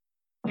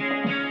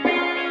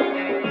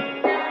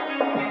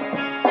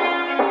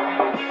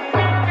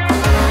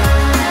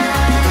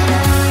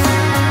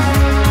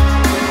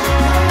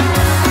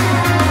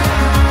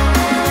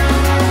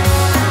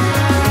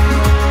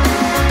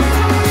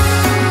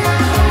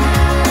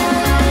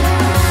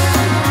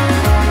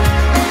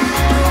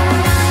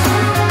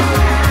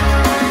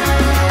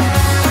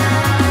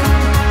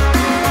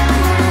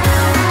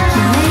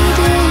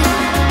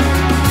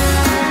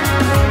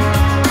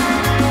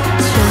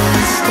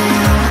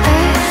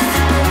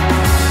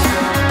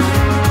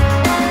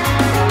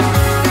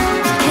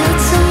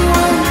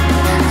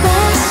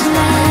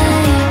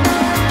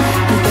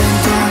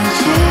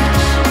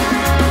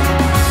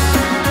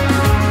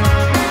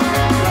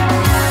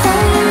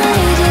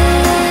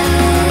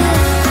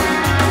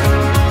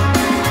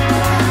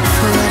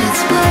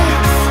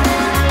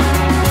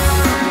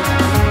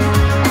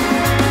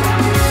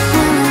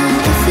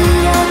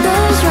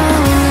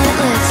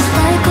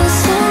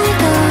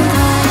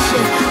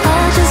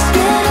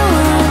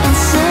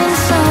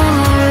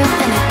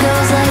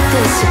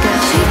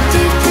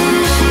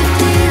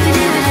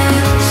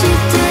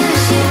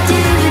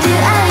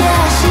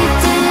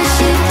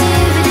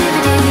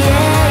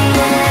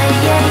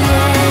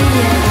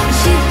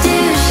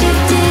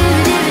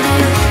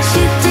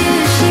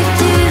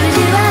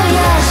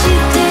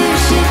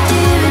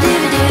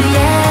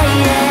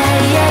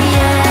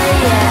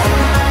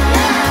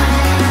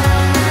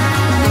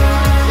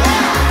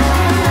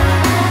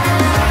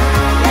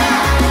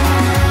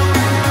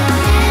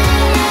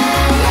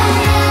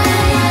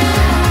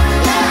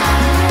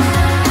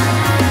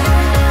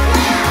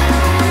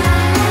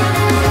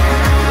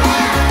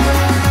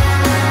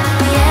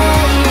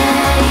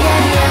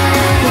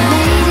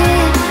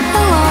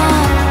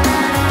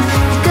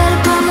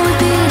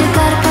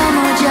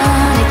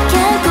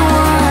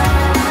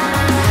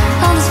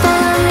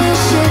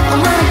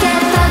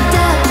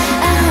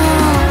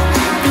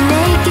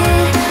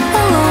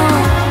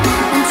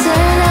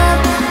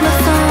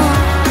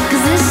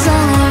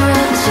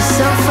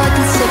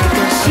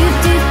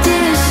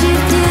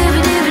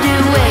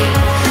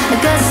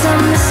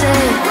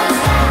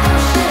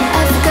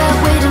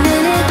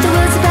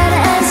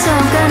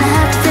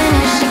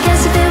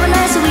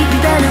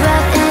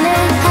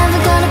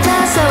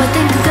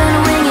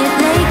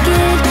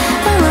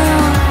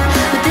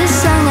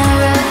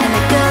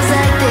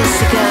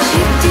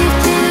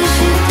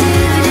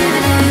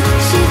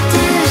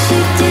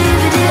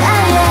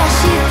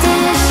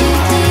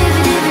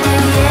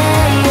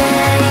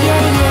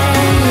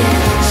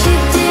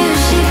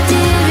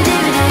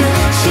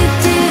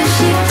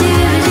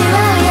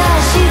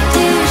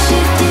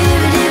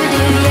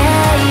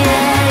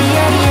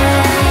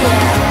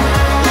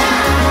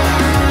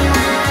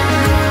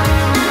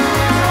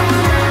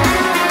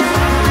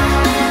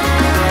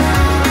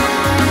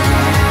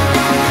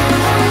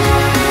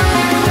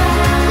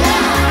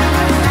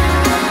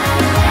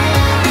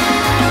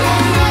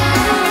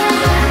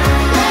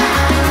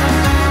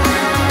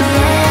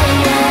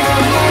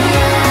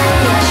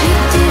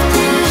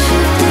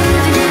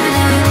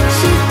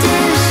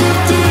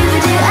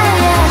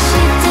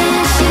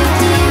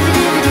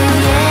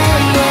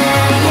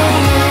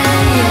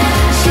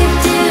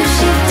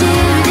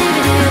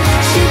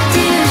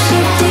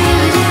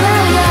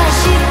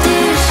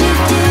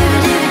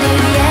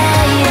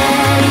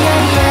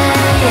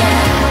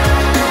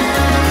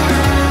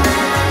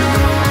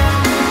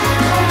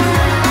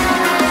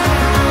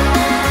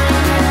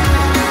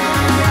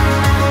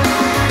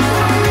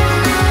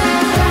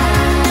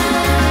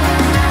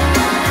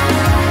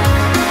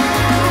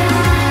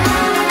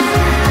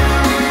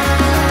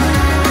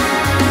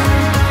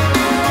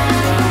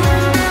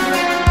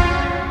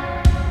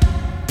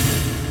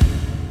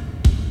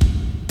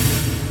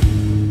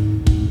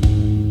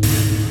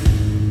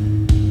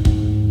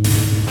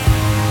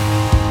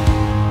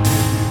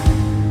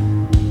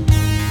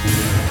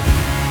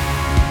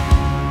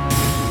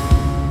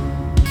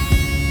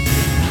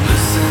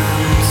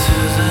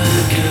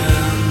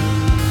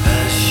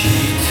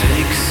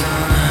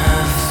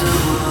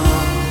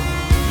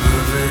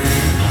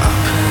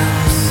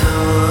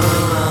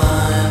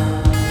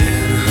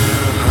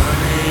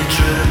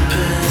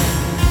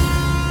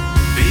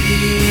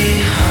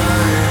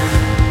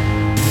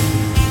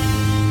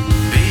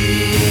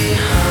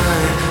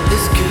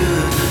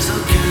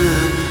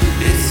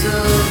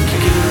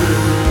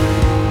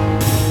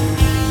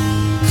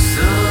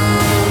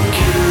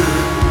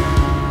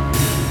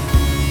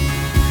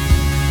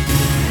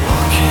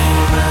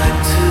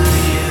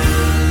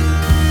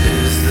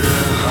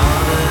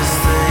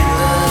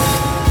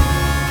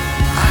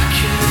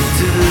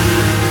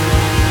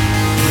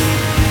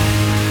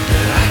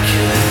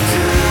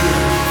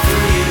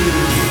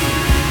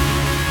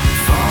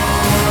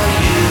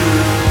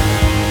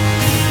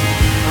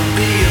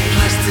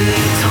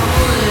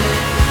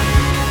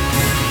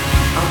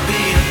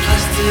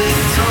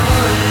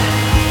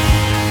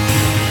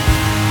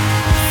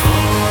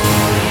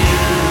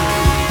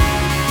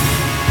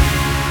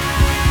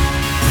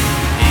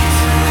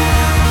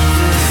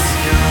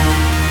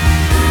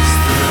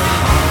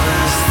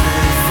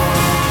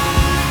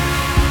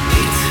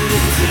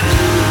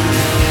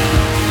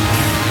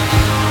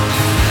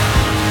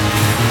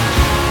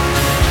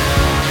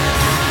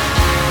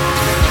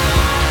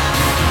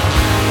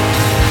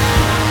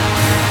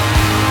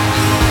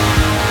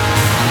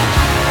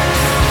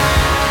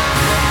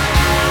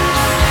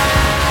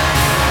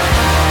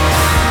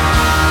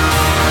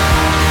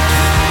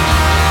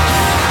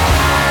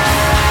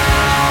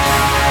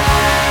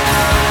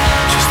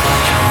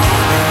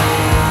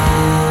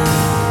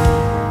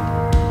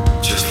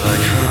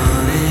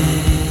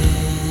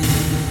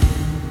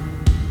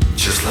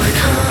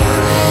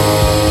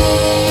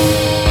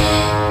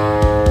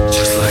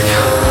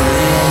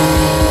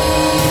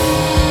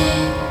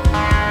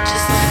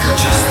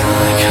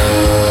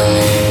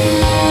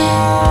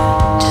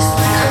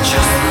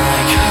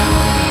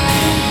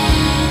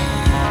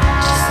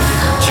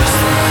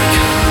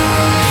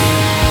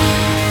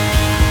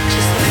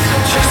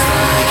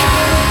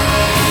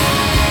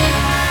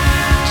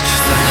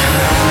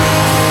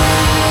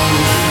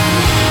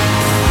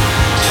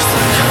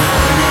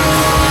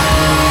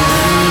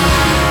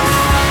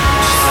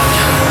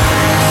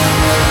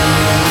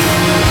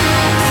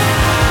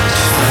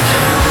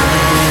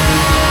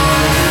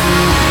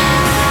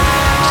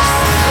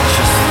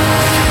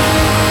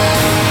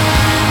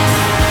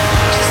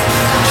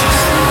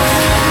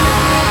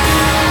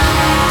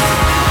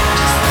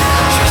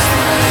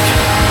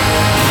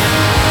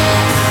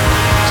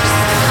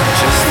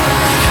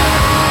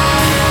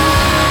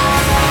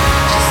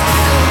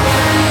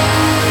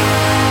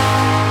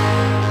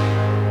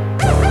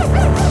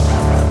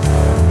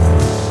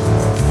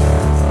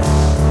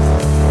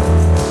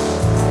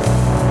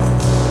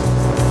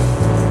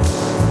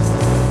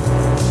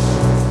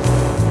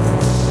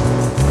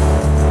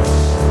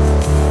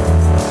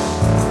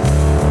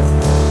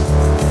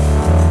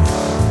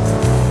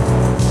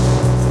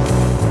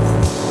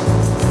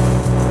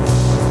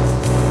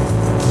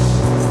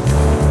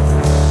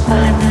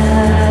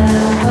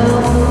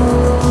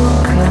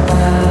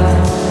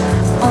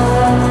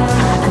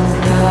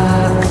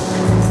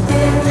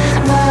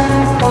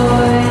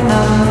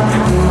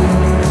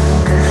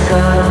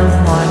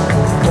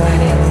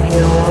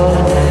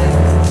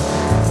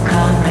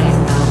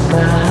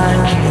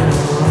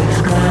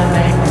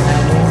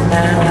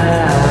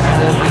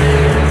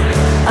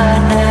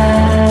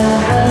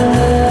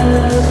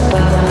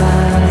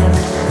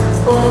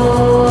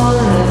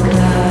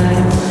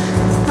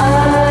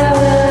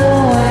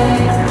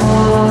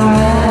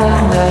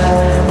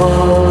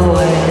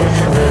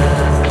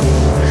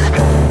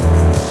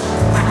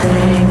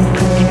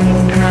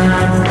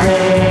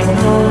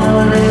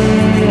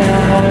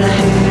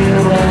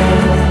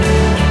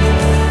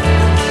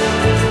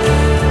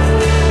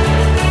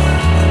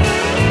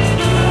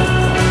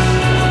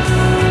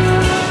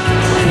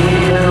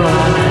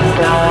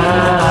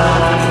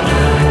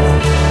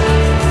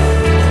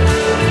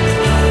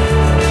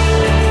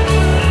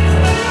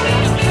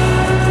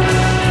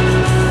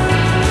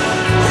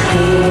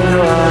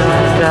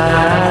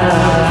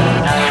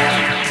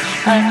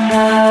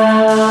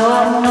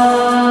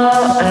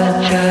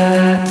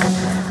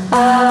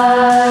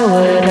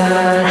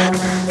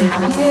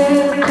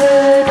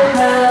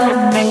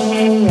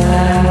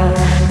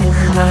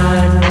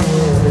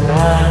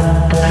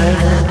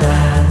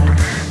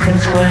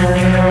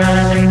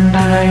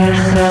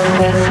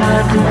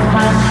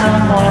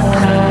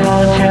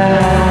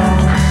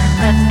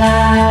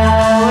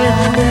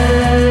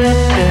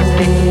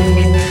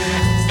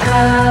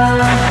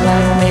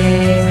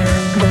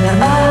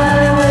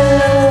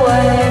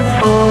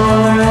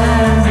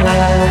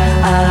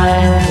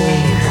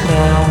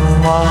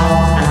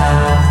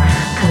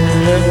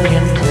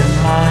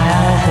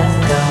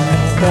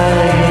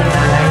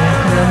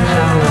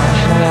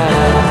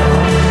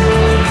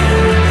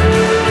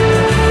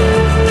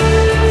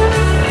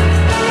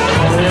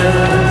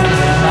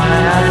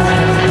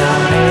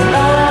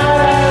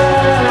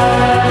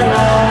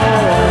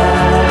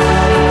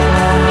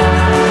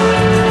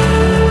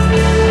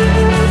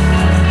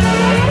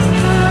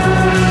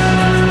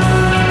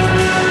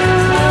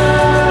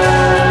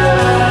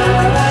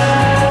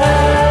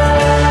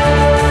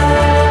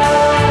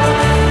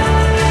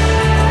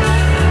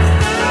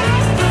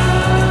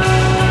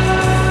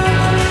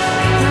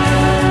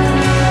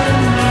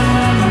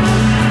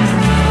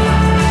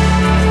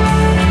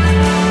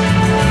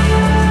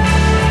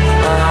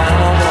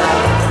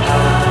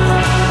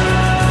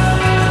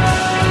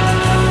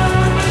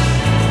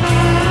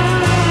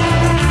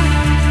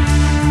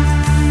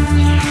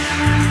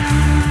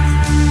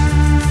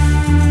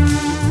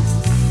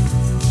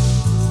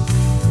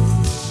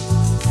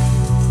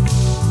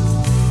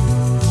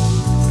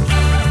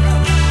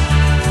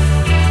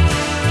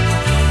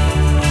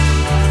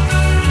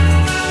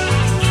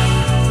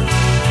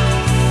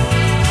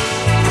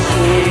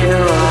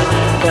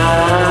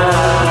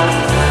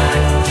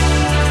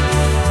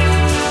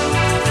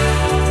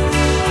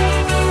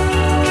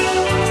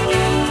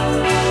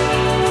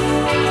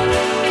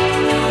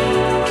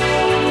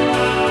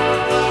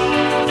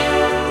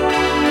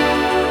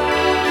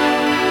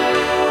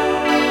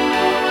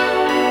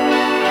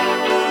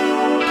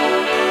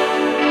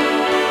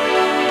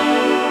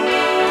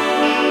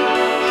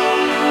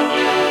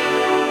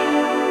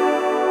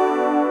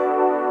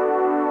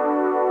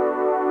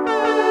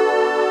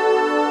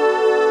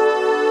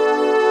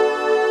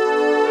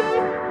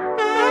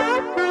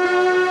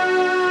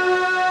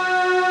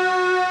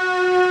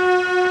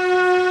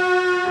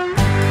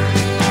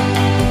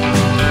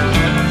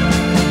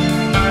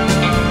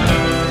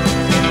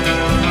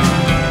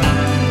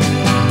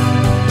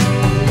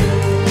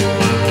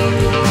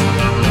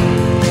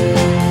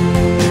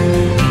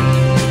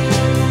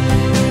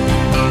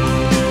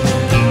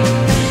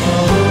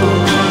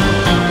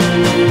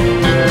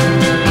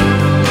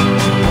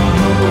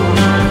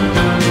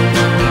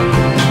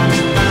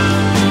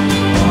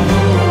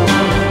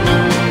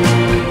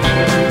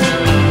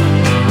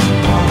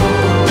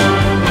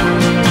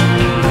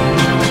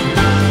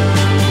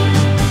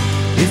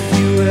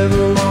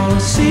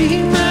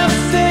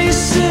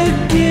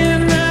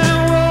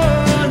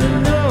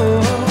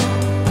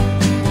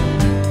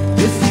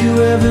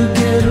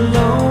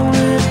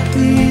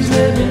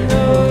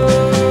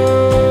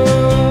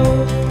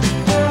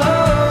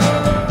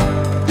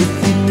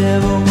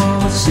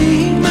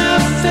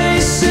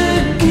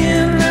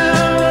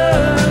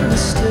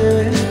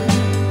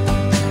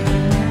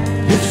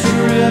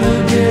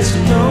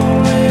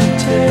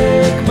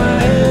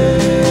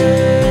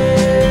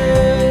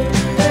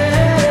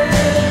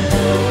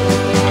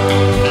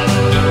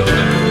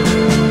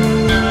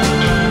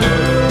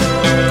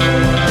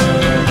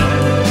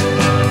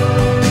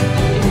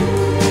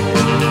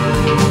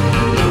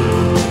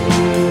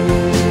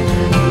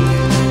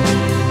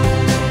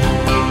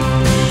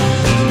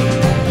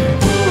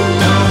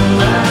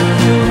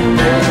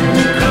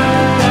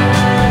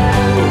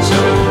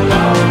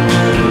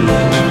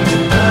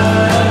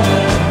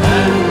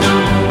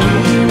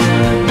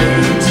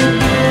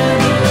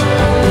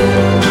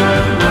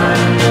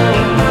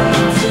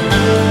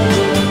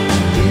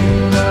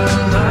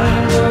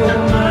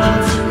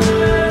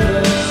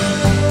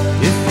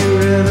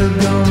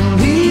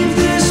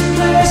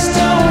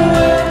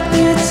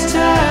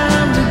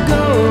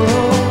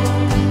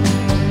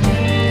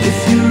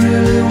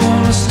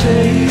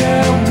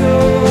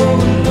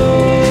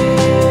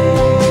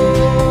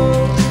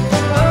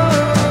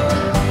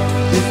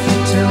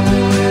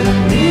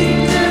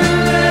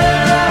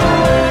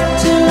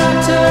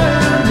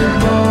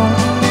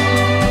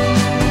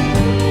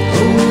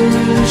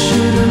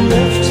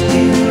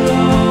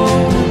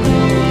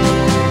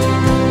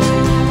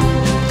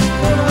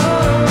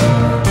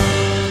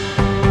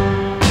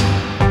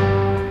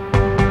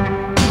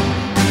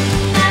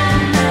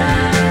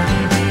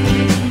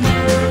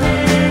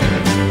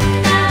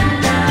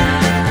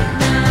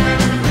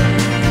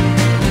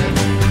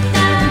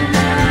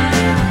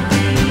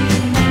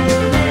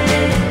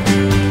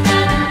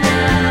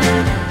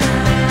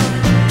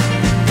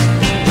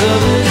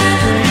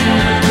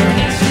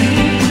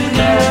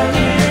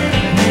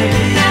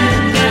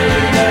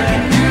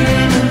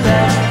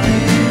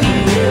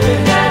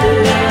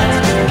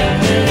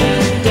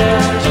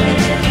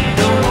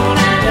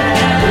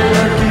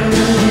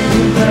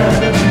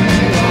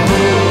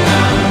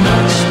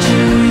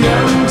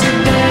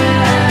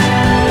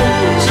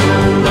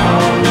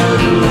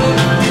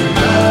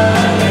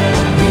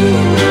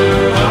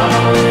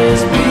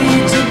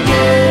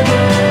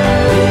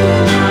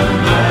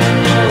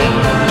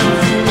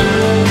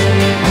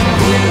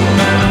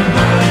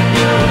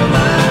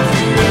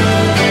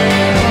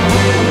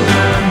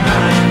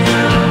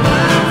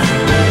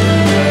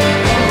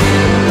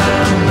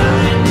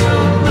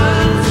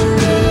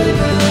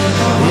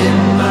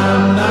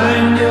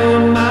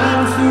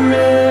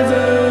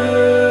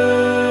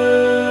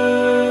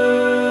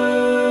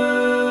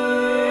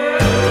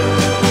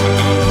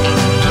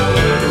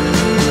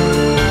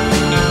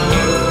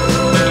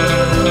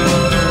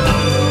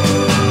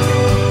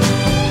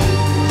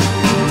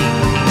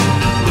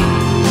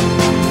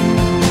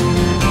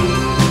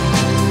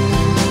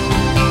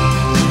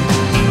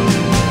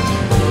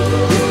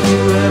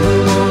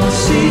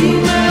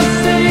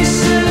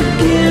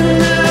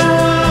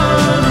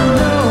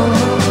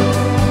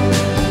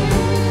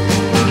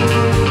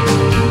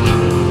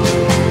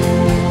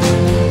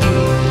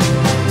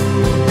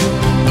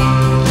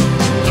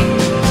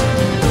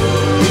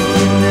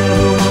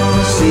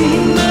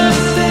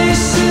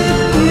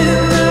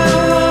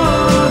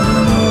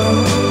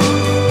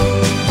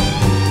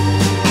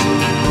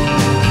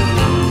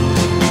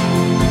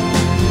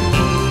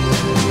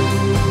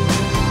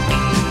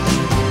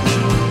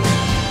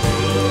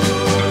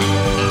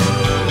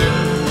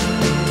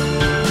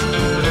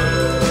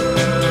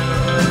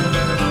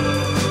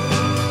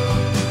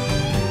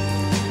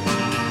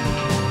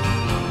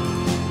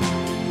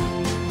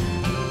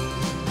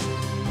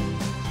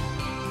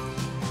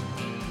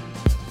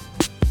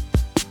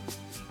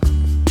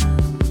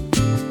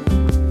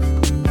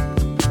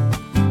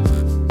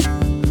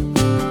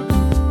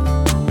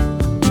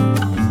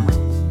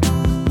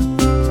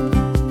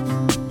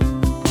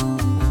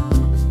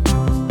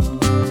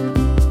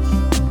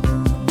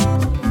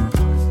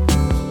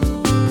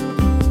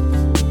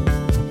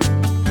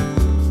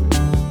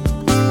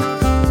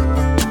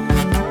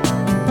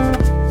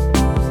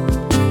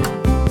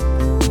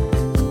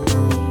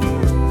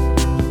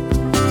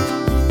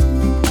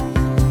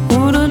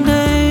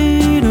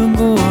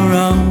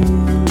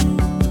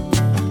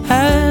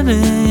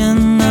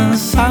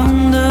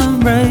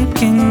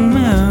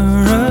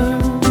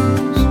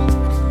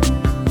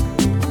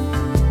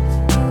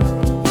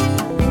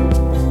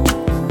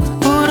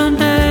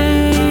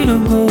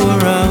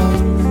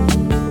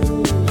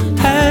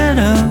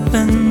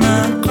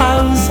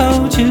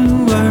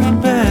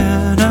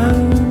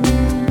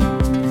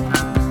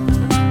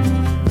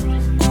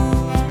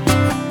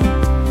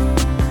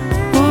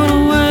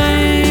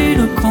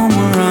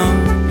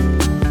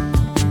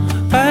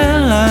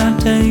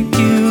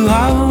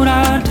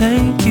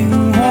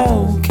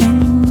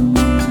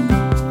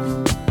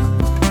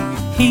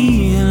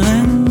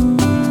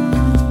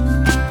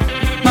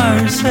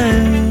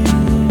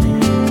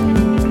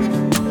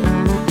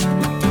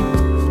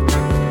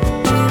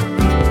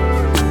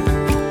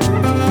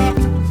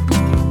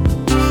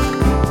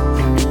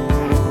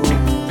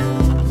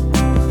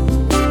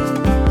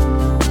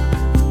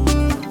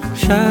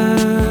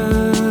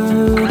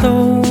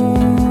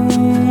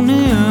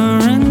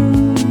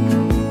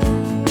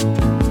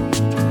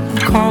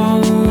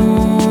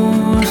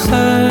'cause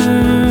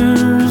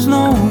there's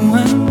no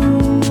one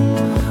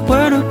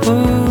where to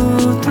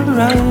put the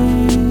right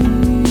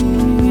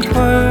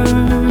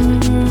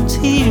words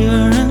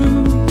here, and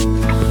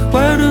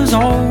where does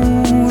all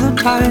the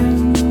time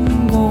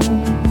go?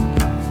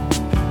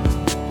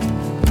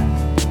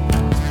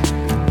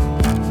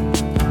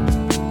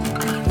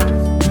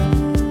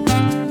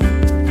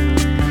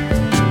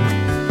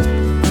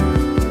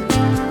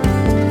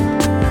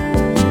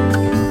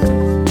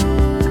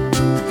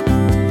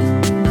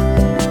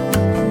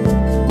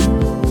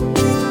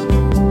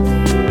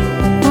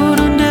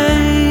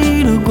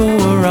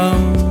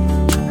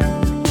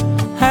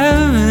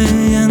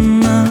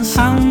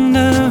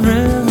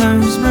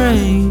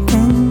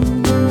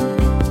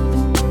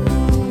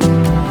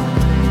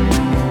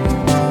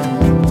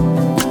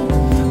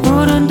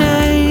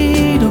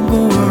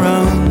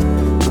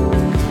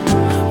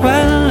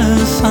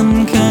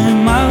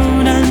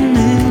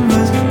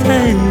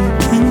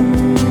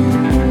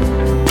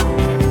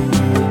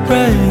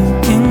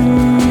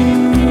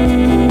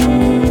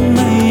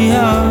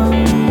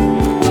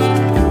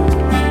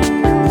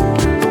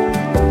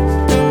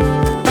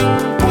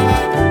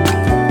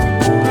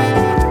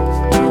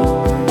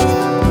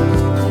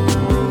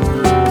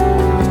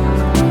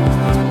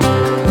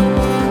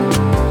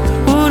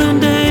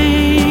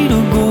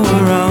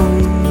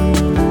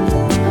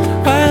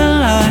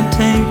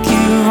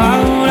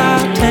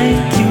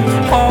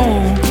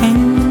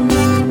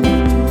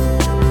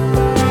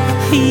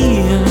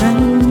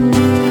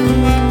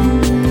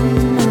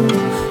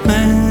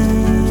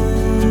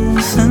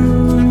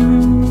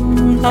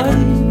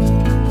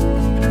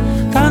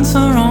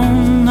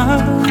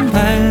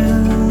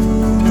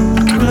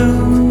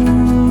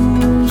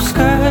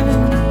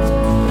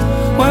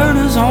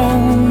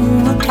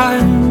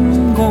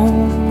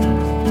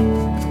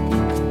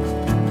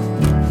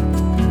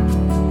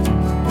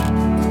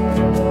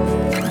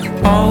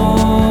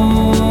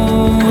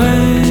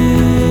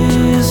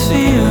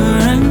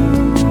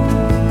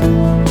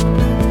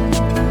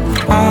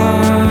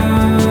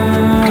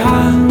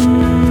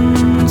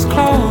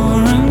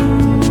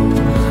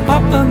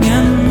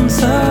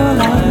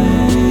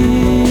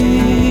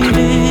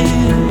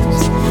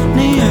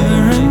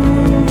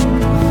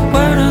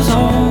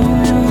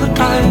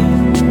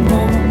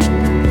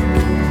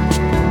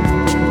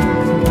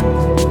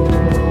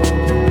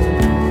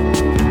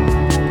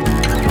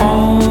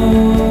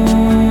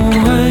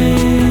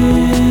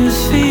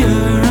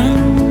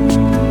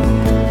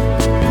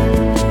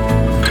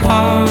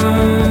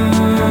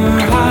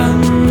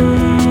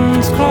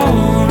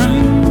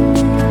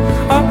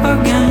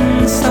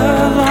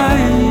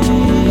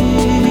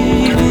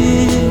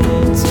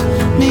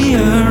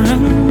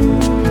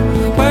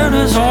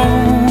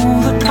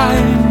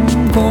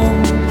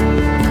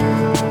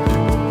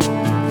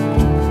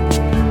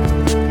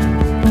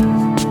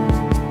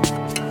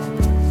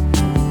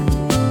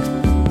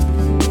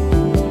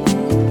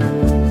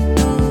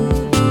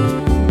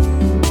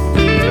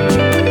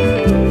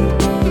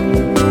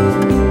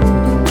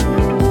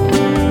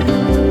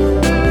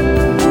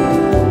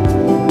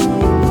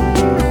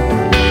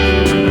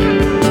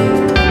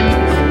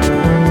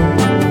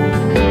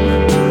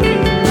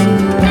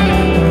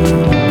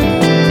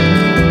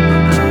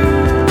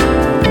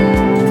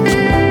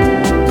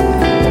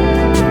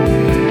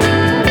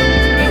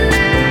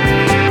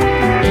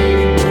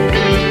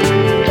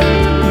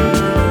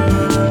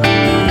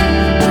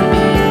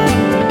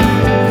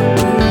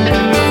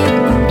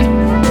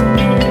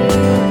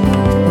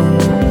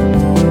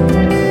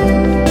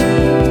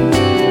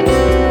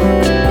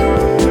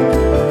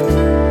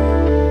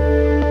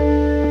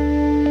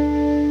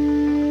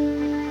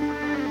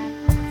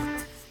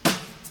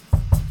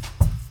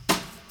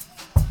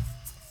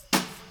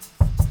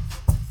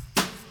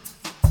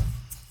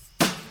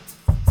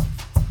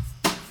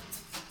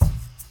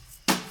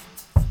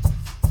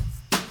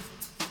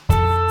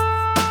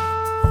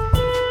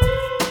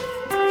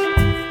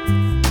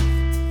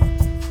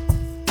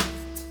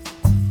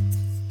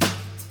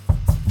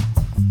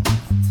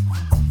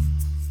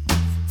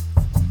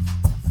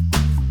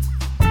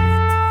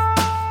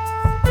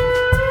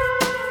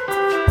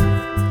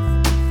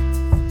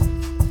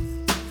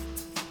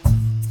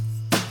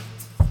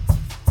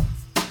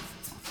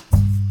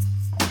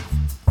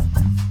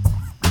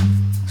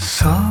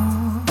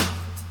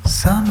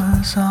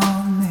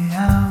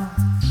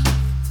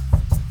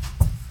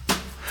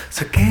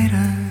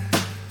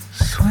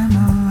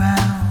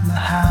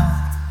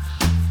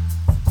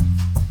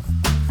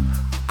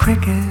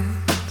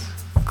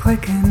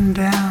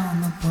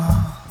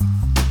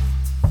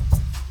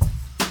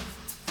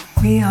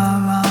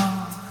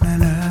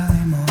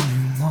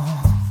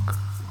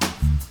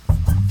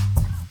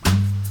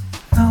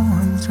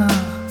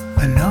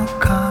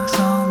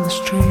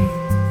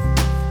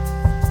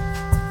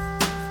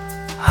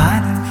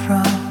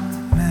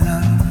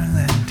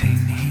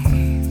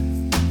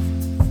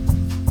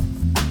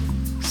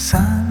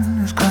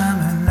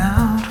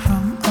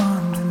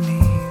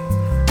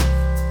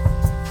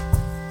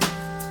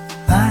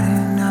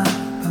 Lighting up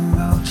and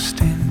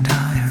roasting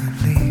tired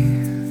leaves.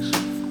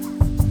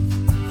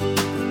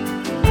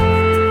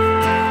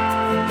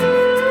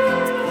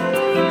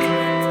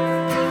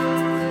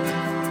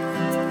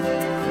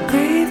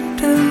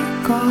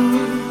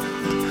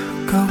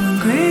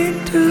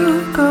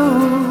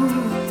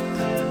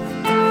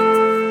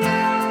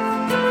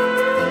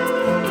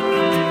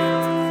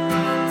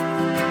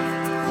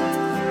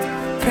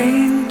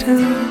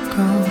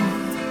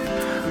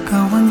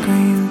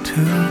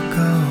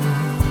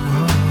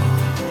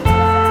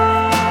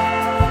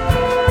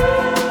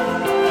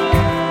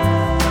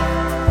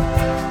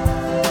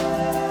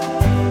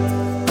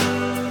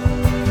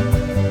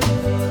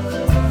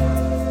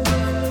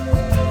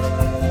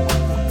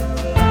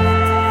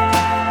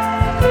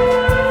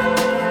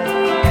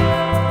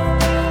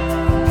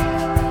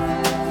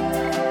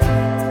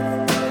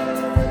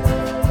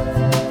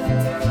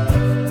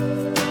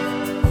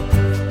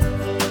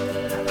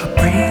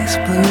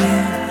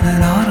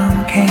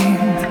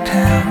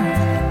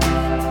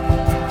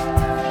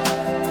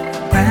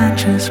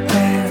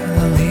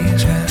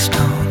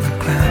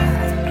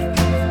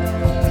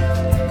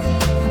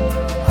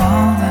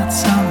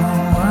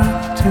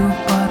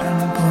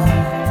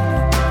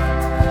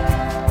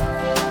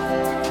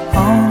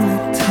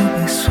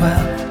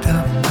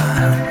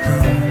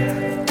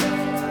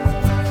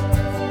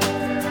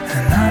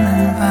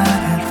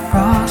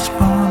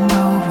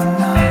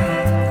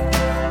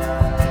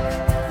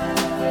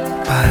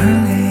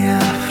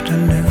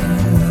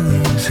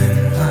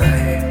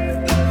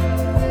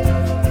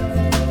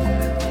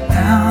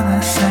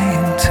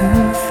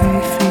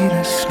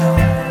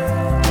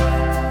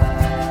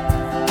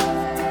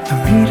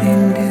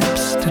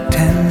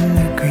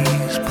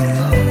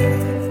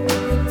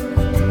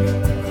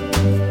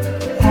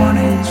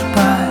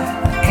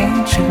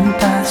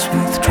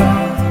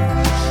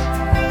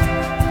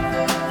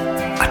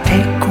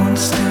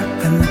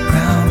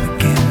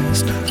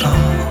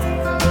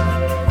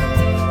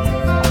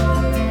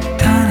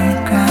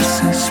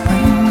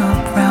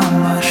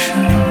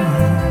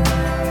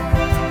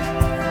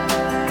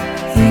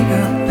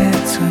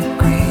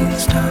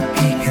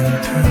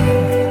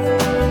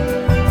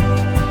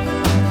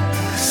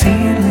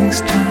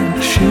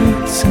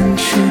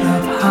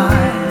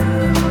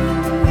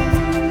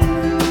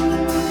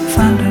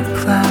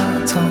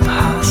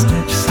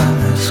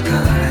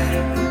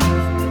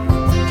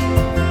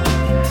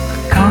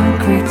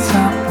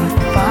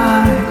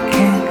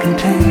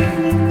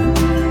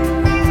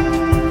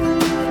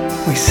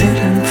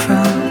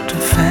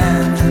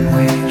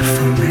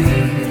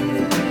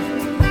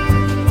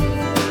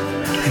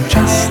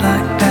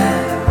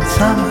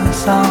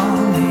 lights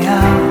on the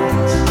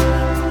outs.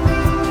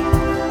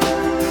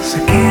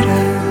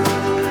 Cicadas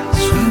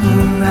swim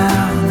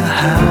around the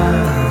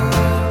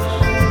house.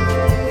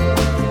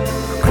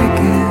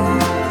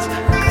 Crickets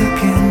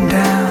clicking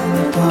down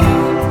the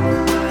block.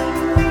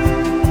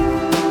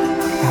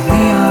 When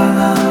we are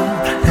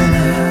out in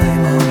early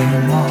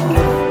morning walk.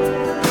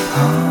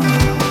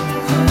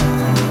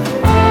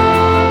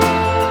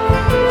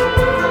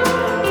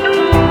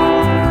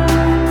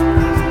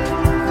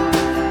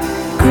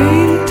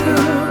 Green to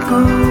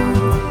gold,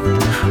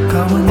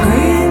 going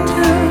green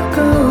to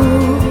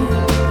gold.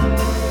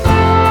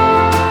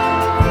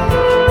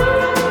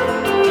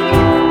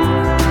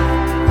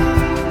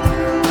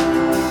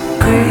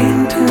 Green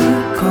to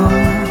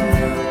gold,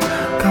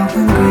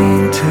 going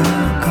green to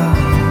gold.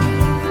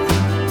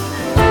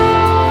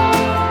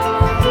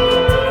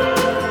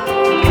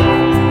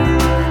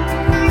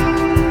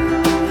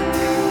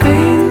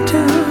 Green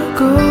to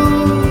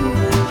gold,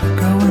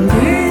 going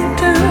green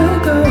to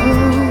gold.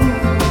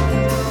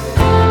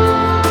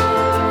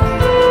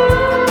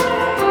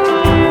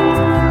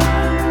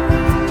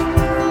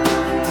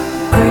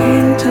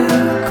 Green to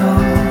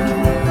gold,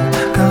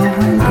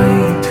 going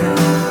green to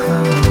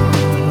gold.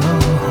 Green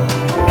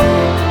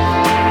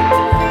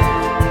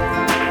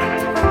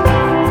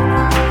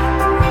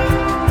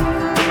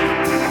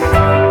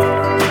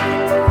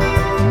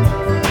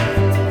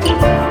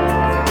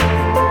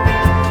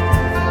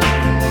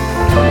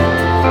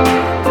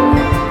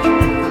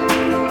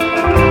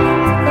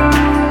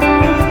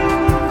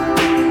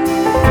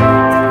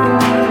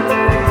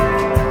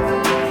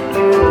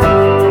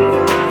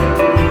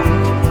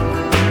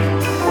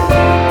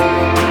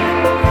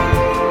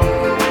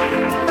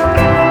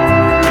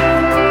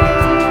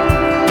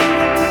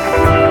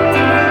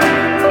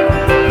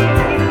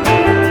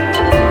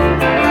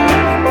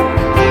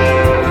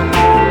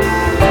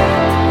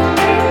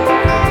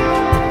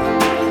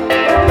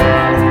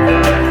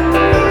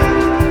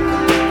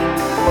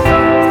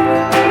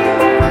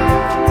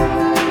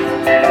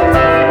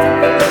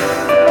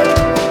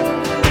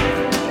to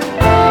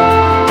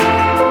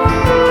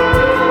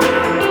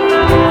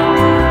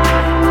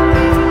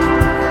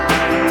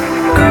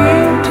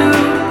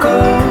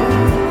gold,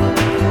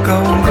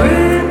 going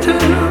green to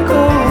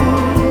gold.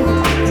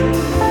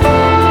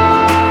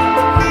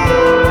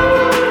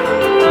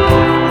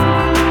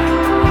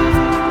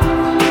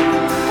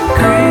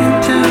 Green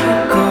to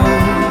gold,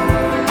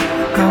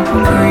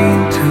 going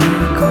green to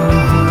gold.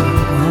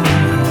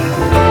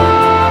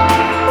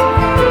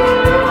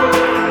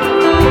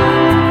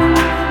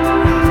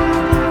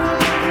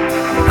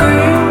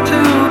 Green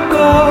to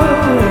gold,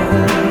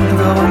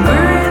 going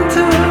green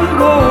to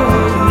gold.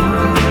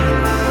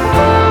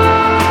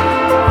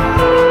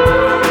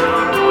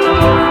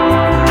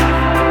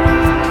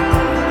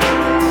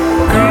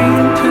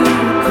 Green to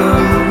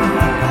gold,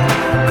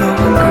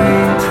 going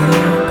green to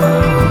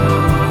gold.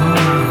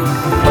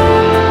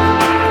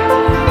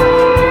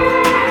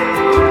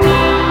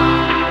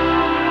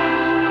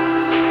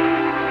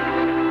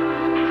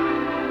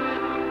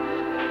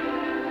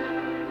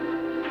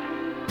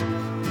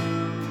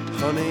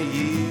 Honey,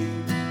 you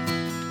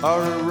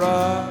are a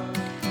rock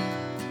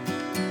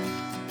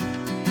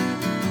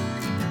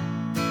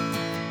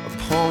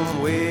upon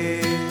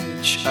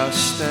which I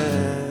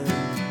stand,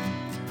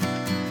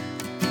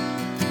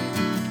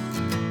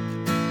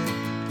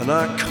 and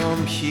I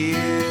come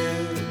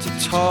here to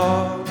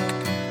talk.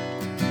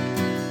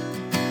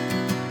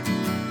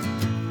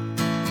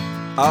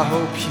 I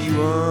hope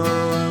you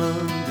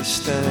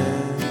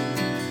understand.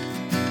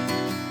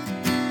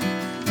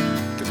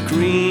 The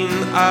green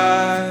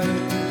eyes,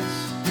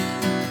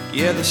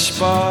 yeah, the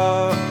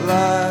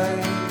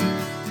spotlight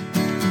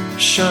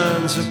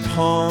shines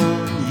upon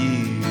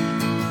you.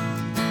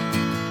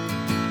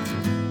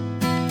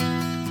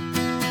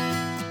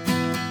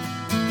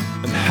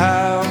 And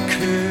how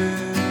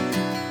could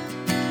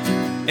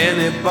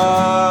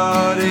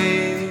anybody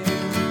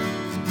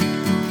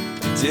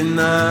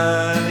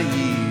deny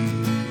you?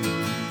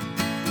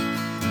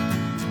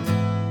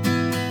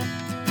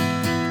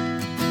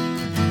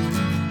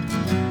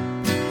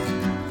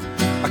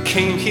 I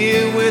came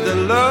here with a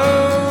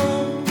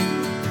load,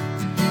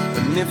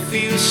 and it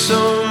feels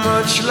so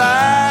much lighter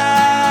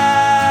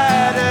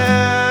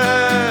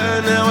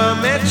now I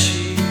met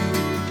you.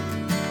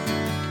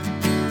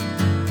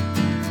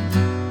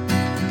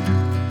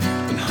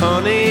 And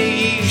honey,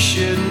 you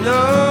should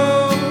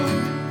know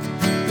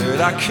that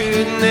I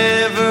could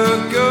never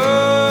go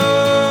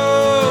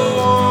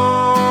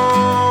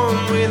on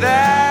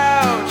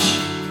without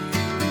you.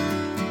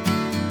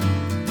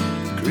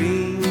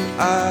 Green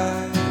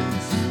eyes,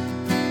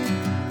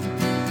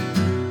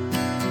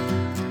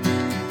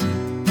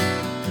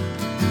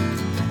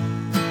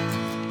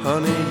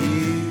 honey,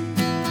 you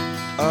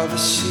are the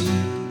sea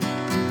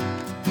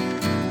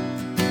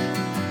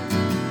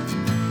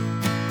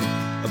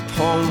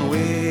upon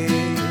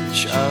which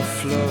I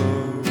flow,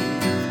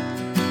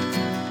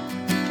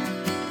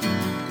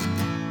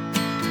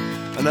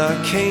 and I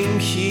came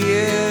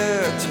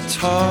here to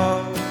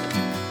talk.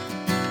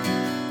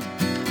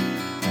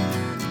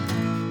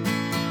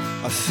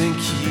 think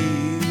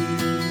you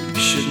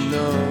should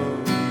know.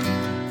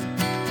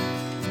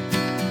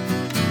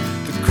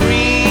 The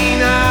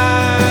green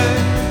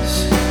eyes,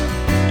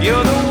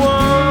 you're the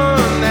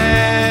one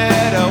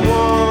that I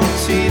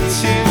wanted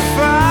to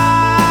find.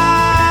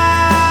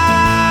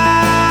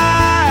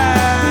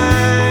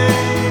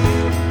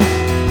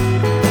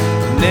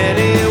 And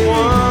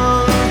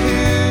anyone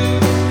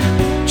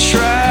who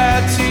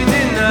tried to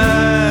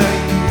deny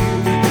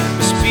you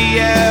must be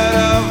out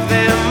of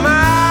their mind.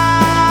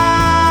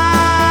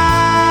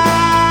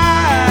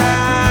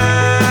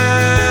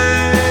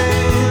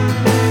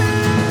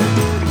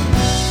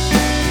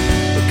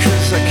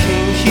 I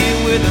came here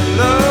with a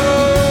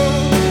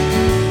love,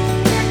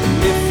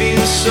 and it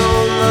feels so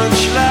much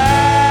lighter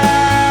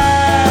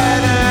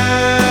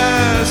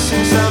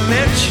since I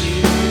met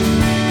you.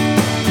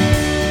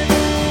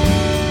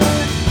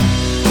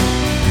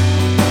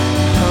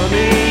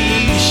 Honey,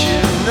 you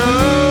should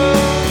know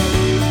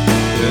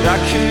that I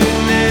could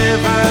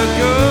never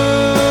go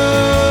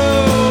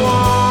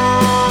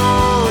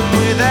on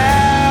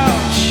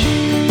without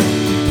you.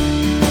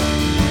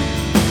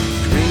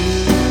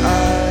 Green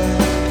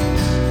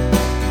eyes,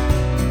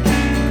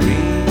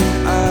 green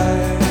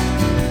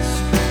eyes,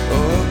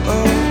 oh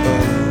oh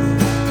oh,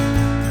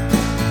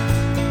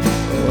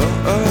 oh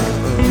oh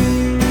oh,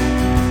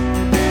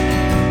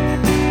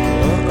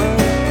 oh oh oh.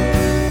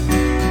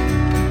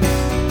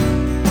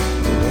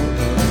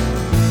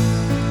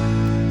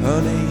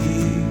 Honey,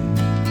 you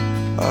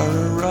are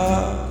a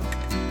rock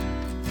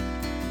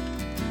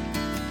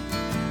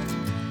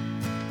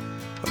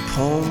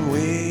upon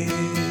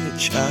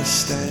which I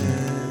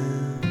stand.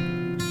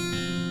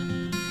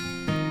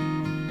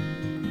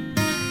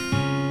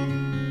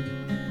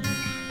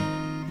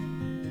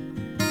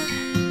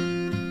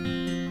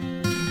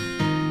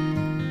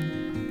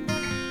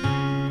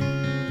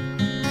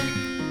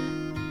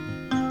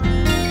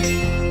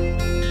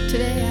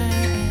 Today I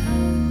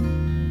am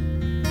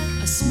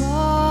a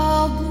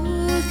small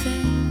blue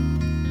thing,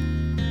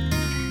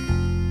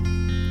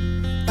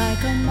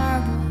 like a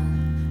marble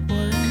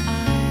or an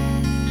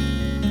eye,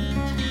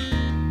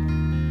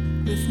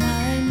 with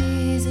my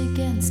knees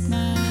against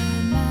my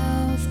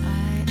mouth.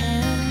 I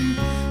am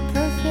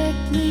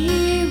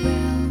perfectly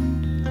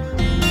round.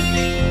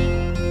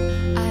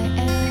 I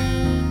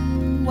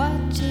am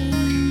watching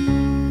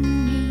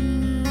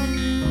you.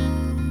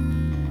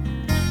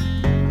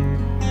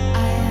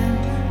 I am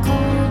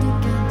cold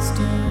against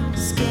your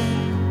skin.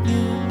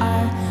 You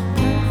are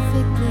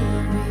perfectly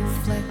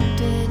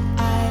reflected. I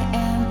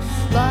am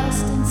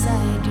lost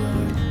inside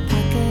your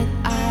pocket.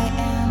 I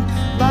am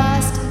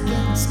lost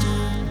against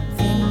your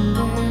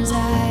fingers. I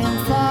am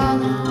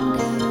falling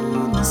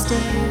down the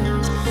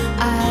stairs.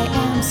 I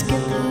am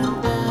skipping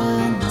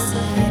on the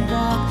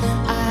sidewalk.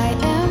 I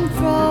am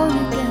thrown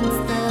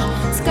against the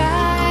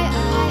sky.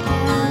 I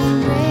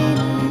am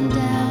raining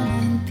down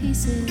in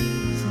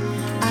pieces.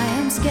 I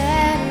am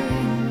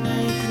scattering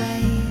like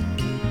light,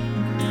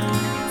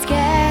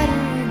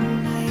 scattering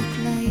like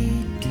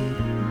light,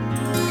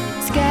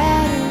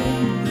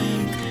 scattering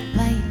like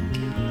light.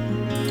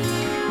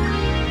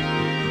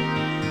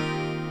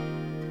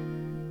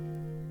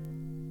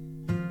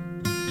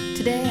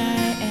 Today I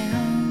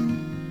am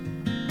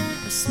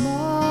a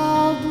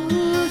small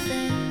blue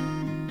thing,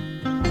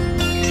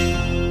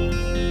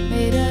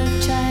 made of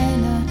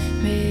china,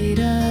 made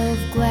of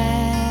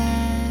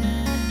glass.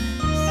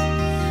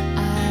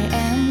 I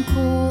am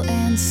cool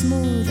and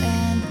smooth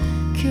and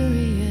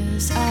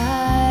curious.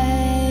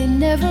 I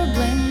never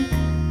blink.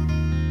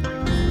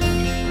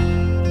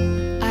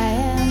 I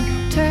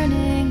am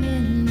turning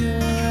in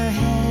your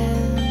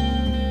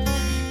hand,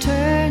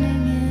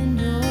 turning in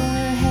your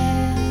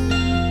hand.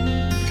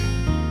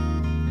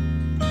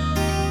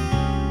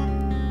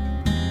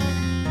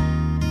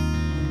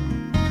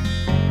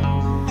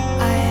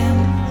 I am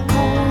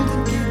cold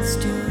against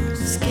your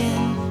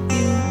skin.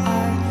 You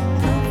are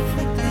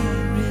perfectly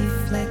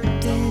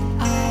reflected.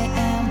 I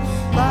am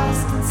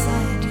lost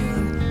inside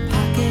your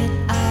pocket.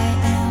 I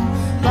am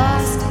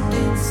lost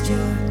against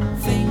your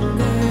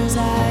fingers. I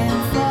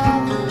am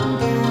falling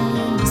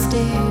down the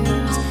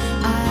stairs.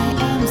 I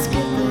am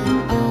skipping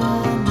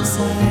on the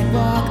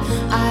sidewalk.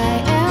 I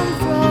am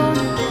thrown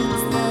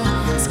against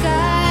the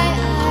sky.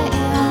 I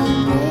am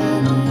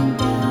raining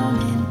down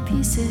in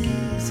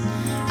pieces.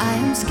 I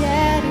am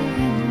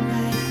scattering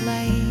like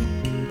light,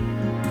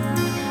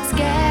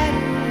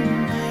 scattering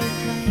like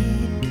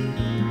light,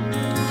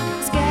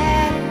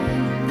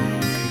 scattering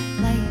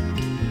like light.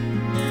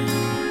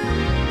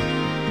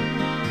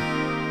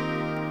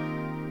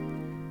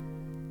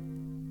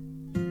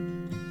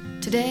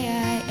 Today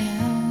I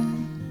am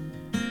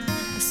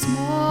a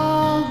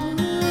small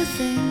blue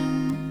thing,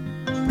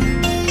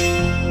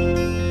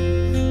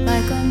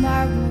 like a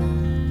marble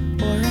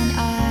or an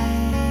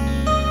eye.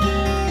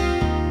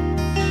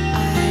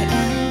 I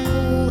am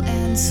cool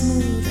and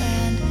smooth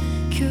and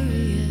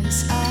curious.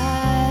 I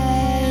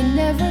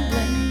never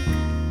blink.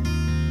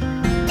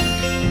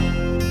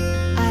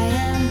 I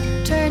am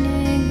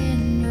turning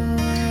in your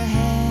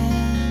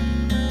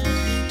hand,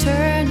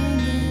 turning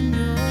in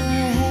your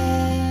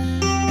hand.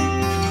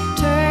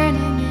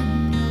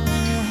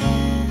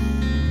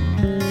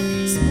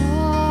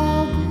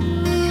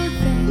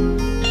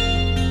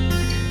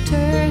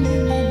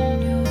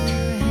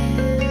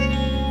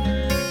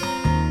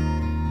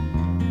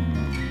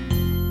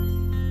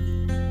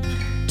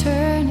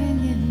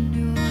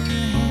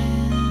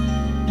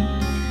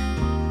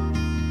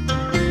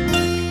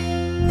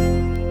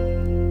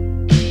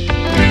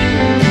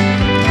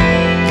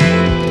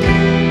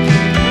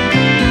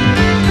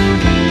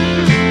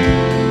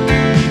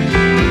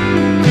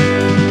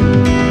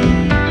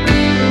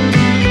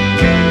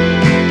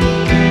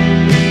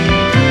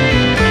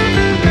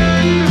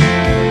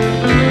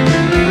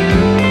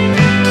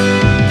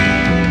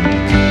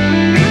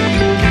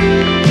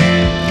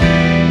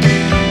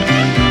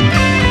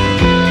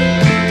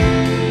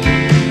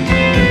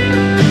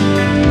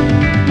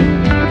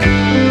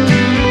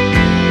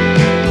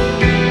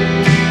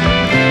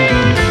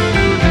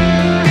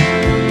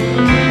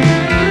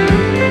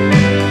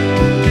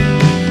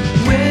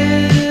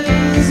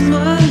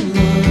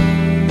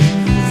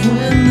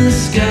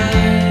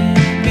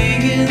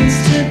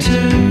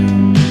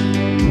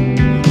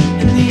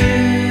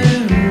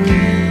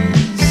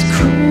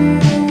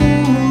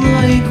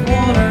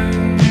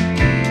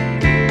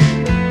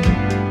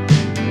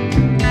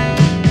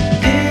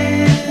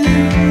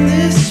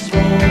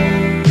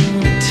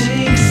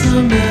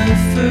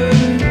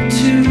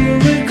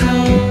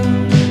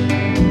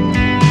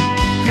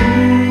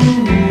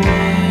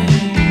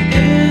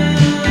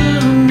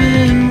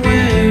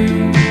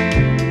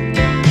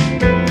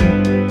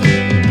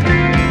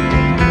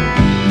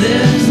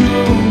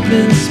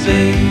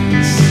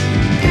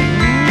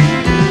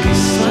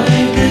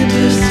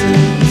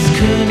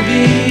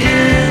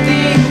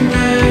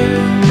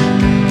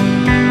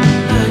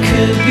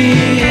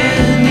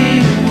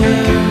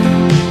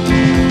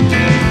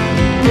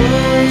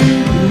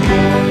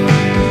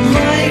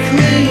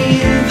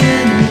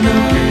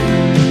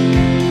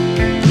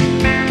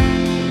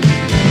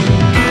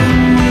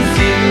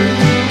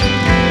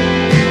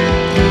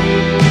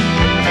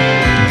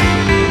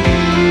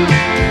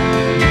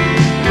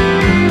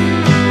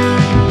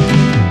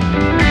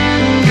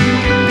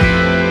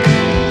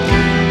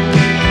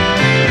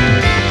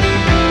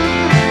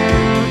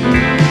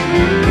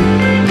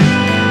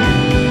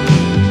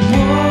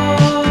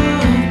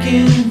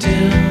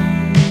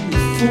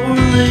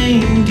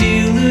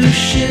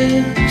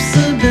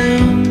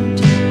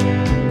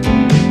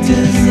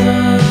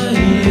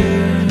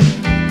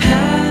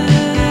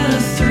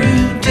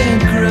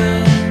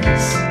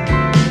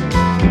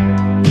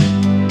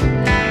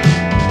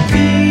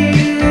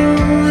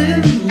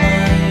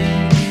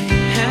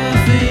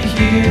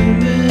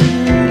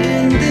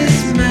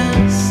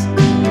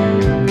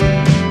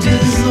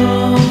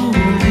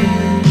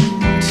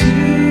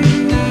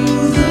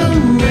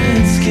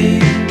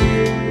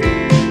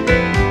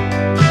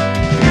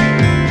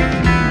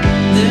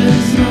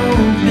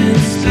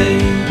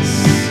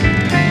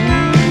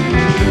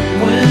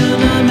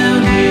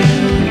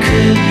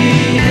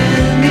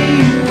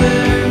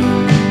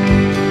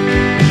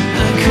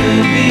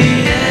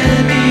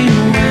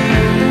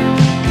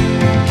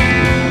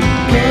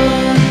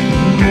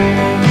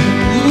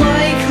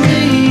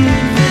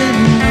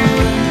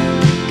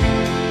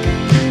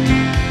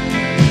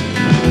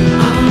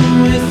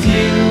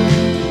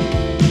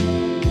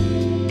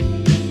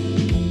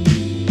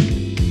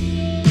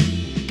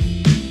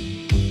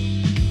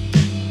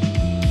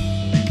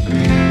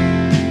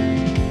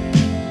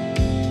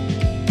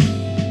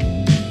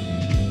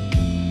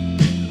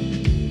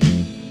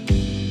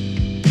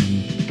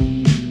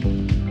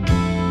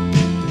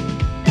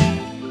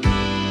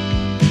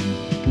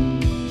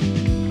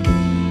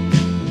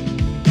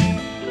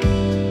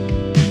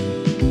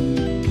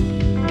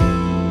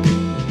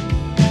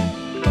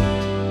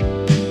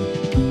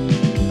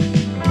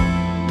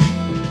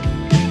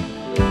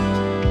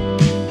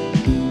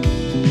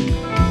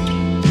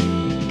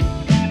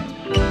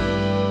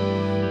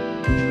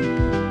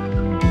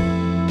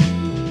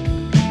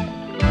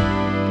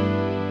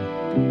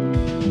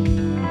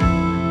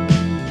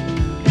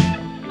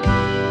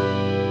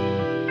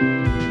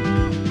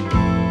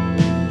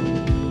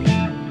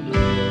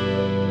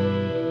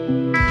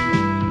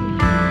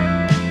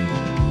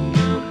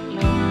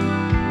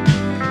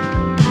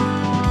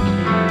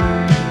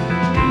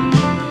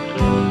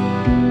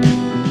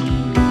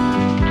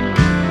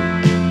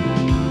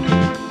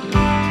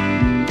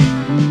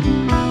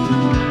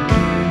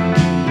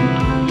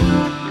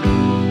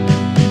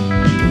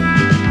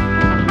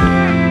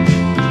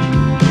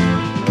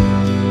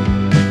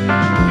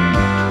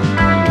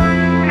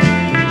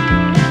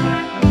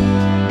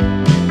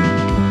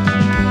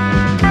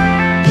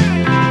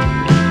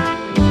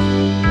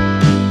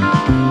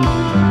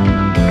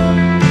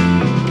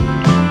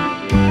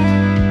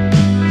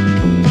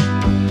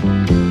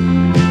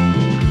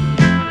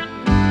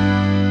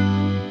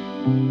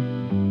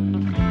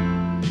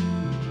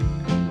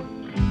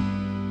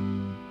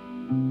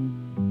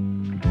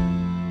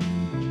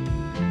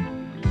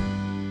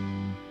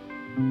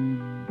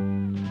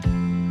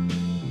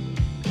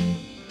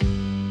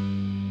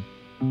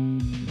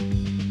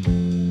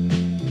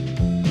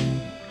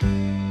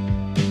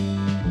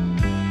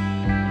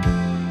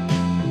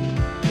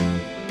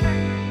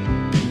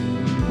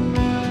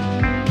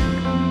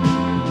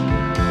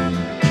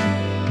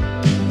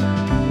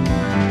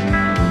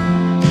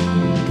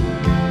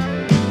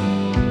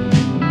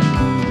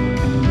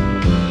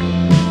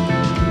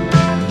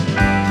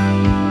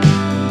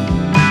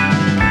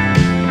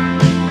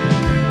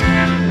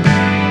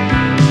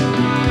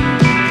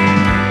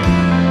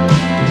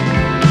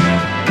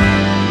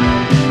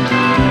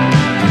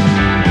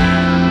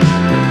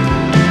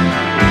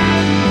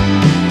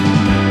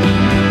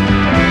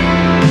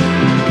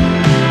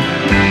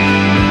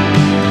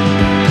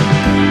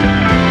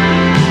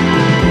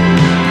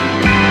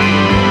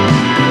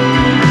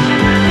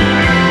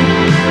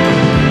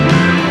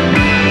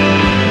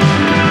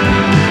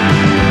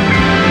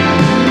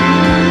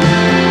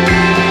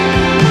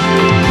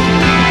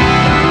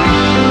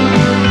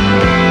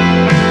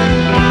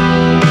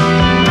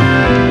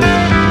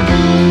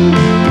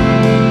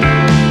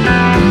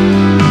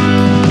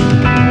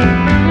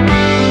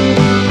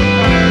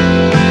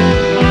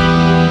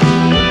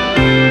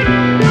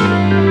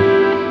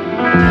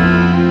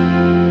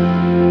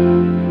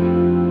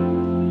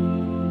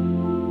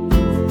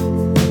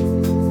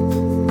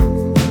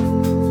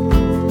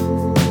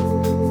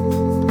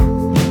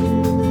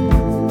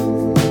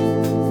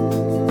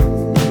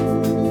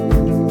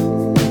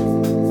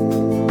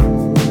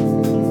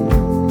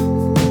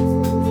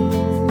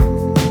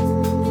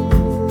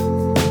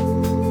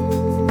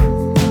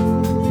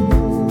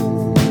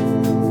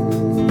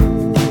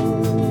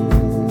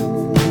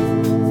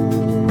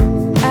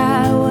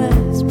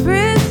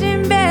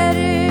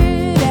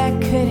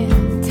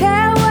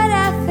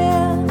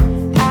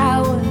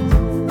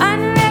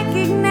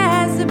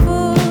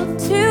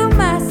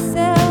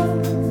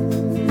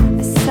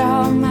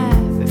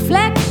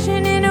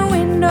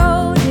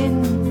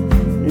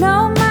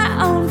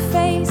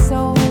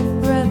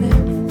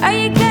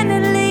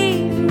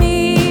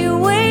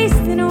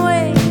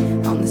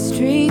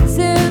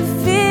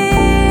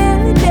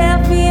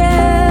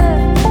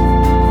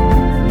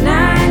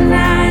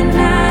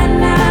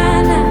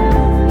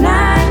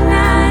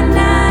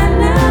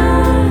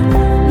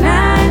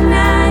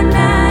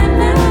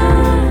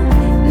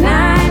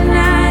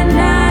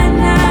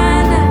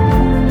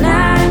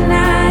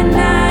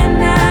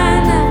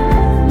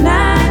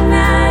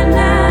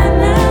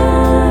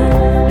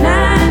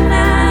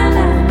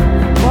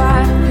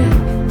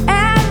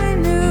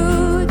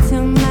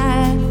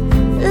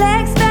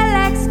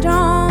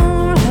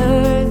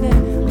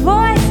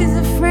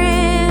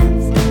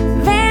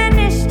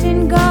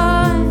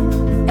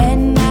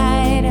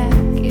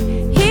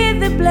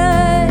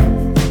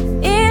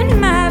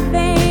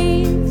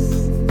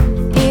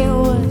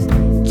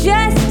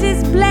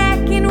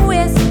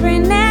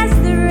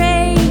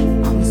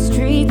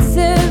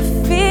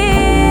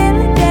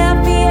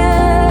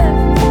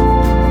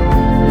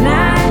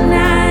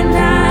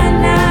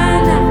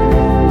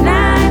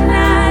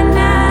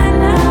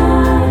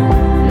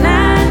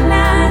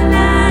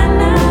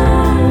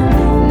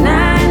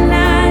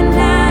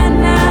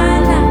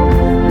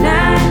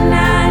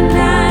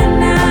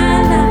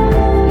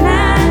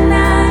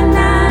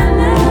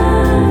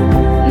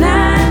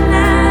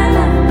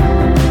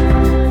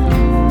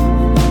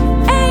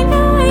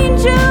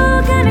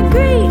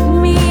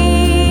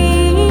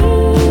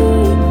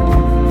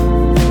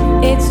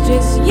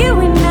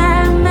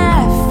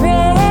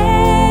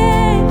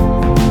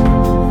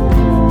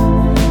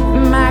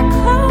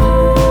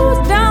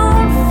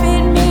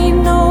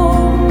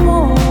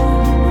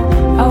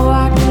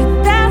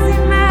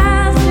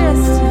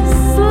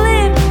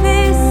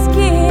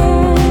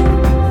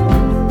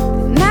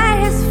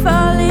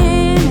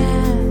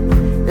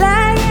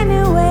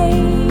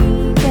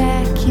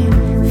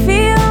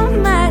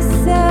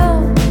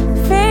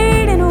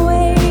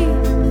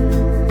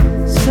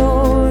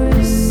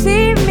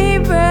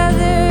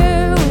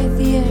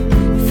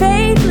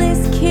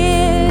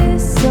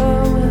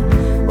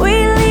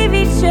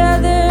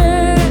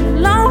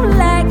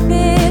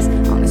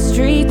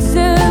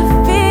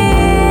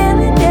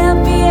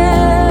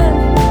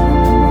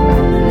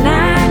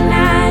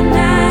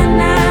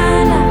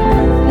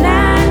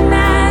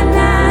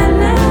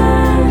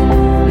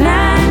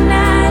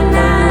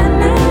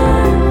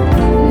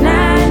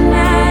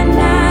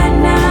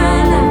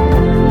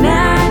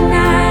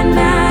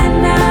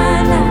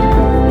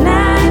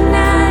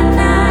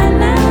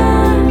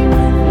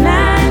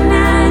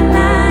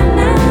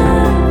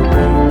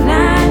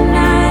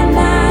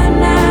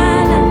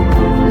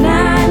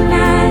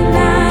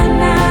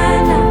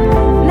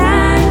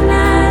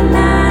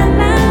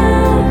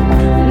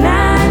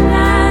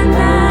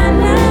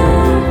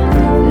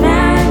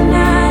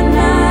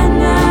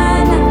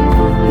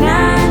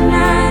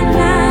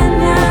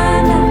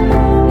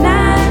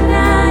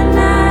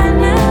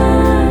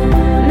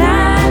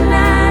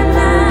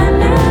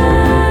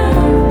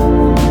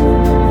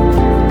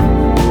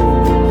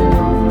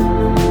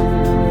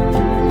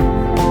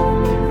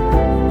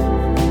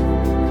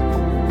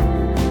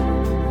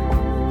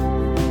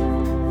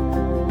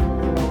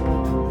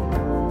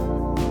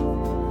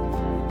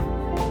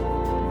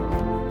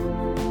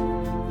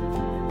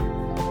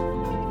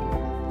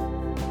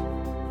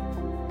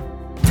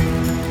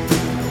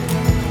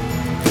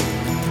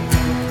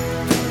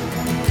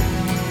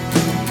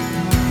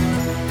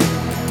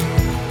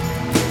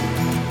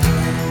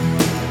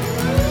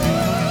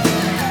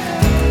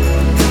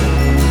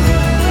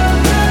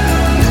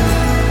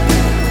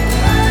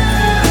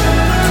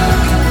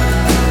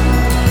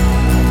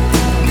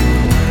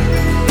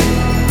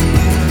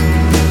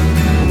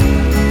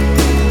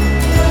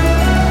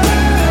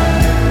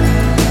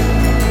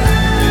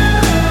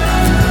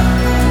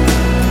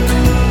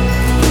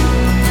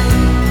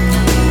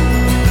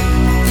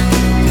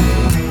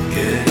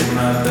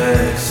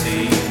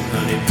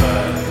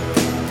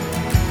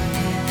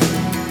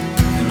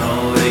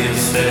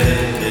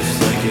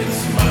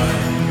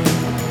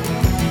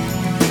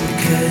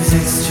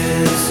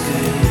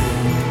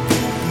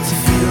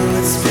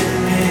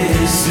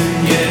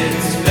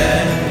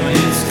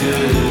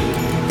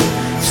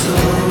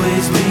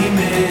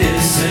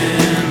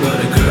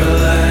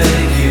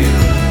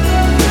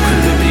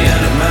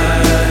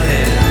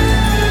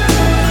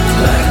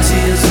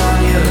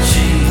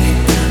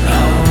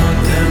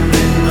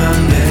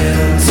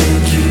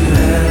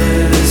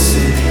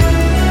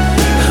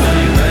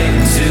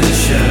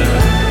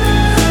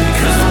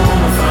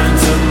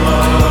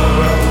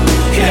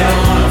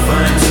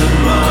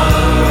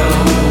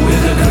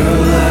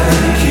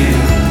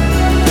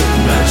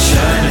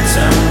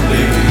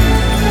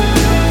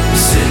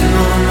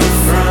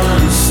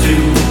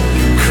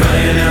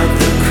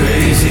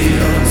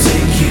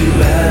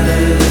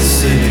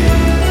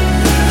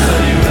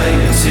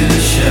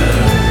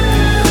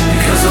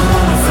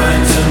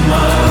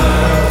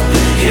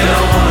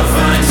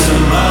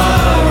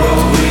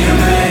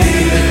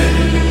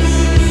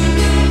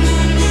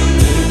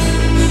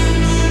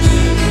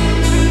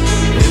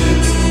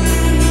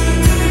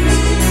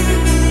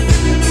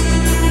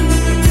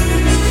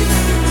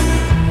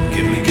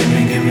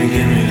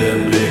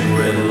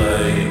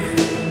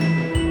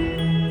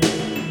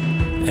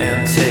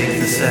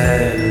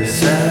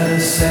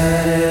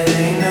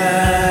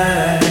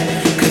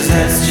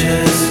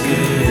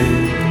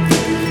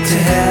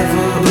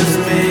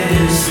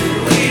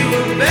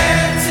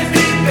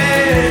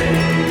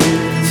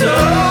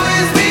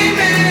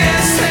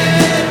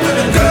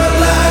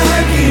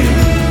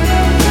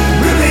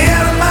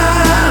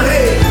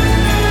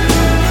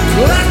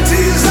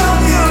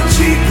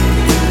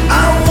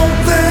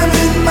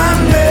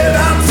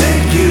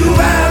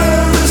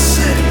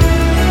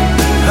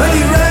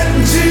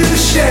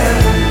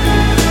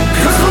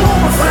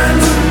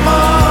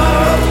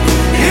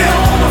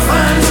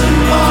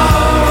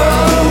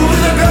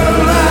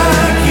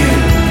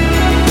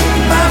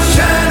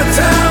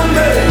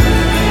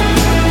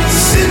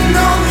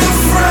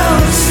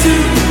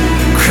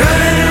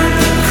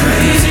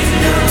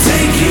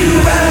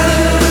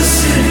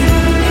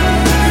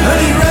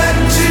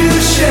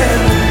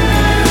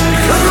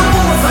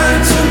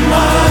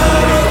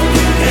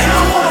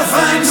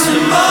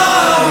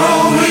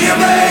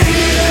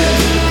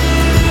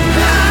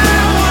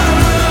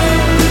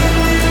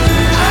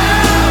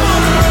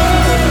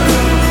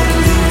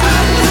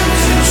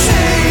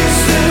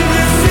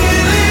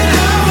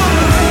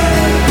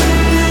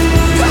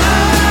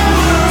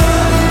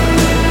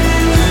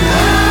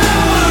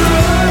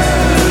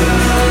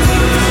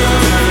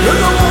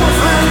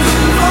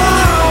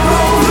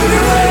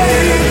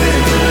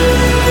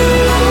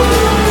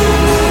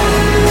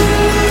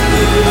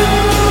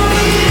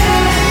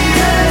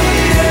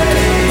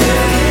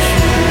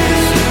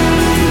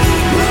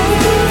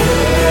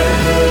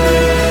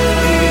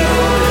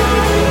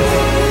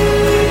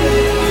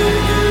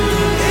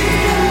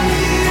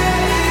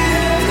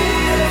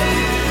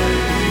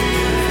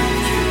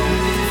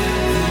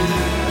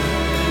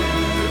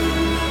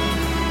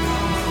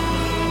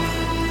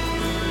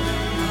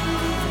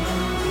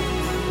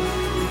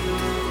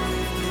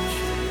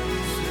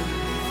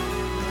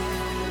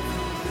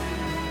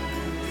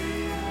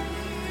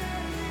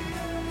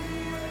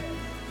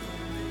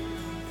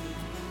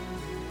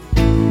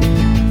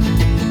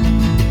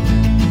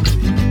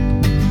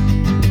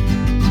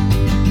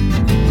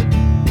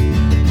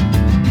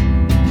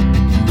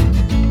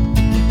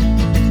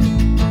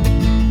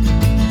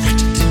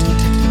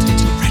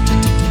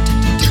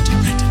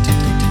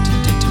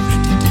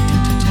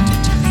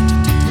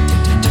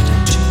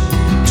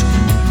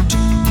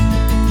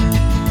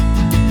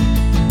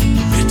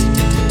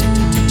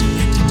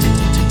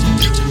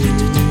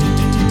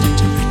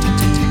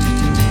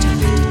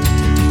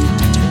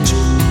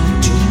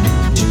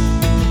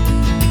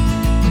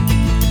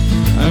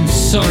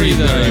 sorry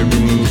that I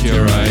removed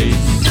your eyes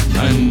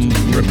and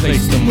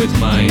replaced them with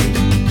mine.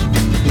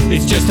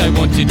 It's just I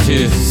wanted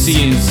to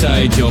see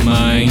inside your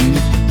mind.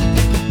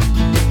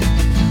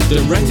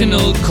 The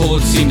retinal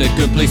cords seemed a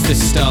good place to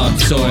start,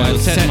 so I'll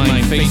set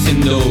my face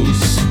in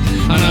those,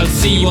 and I'll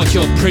see what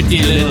your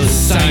pretty little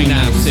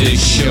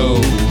synapses show.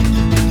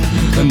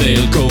 And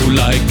they'll go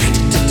like...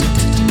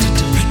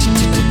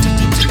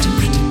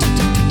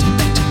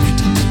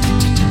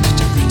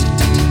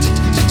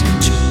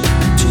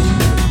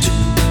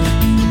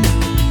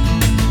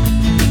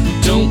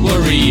 Don't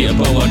worry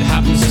about what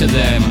happens to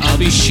them, I'll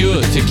be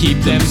sure to keep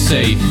them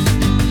safe.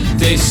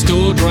 They're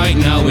stored right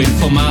now in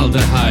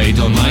formaldehyde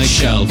on my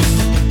shelf.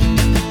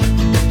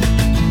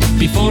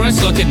 Before I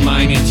slotted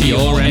mine into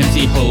your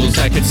empty holes,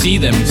 I could see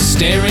them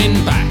staring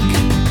back,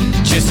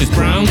 just as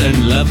brown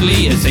and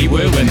lovely as they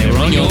were when they were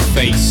on your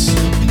face.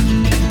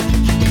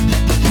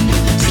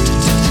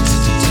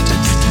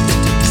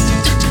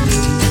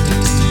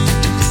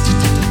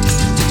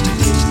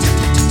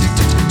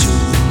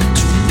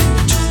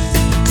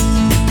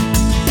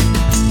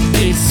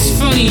 It's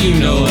funny, you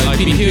know, I've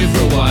been here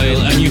for a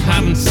while and you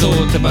haven't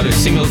thought about a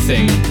single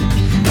thing.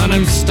 And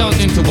I'm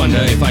starting to wonder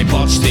if I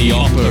botched the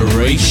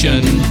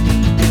operation.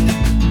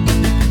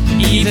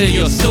 Either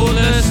you're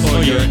thoughtless,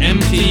 or you're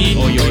empty,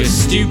 or you're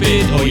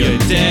stupid, or you're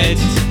dead.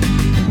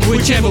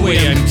 Whichever way,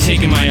 I'm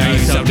taking my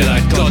eyes out of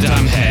that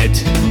goddamn head.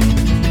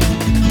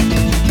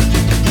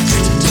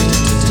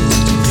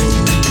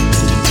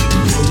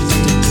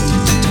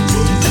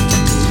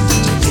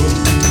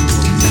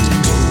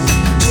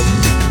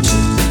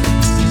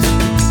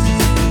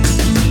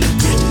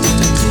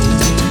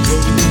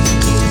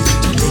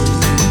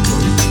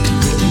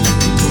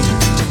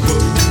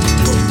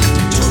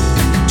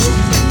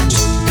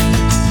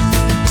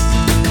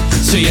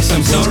 So yes,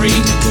 I'm sorry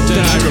that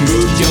I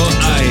removed your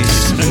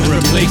eyes and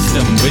replaced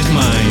them with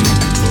mine.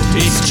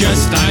 It's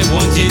just I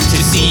wanted to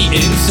see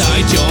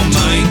inside your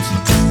mind.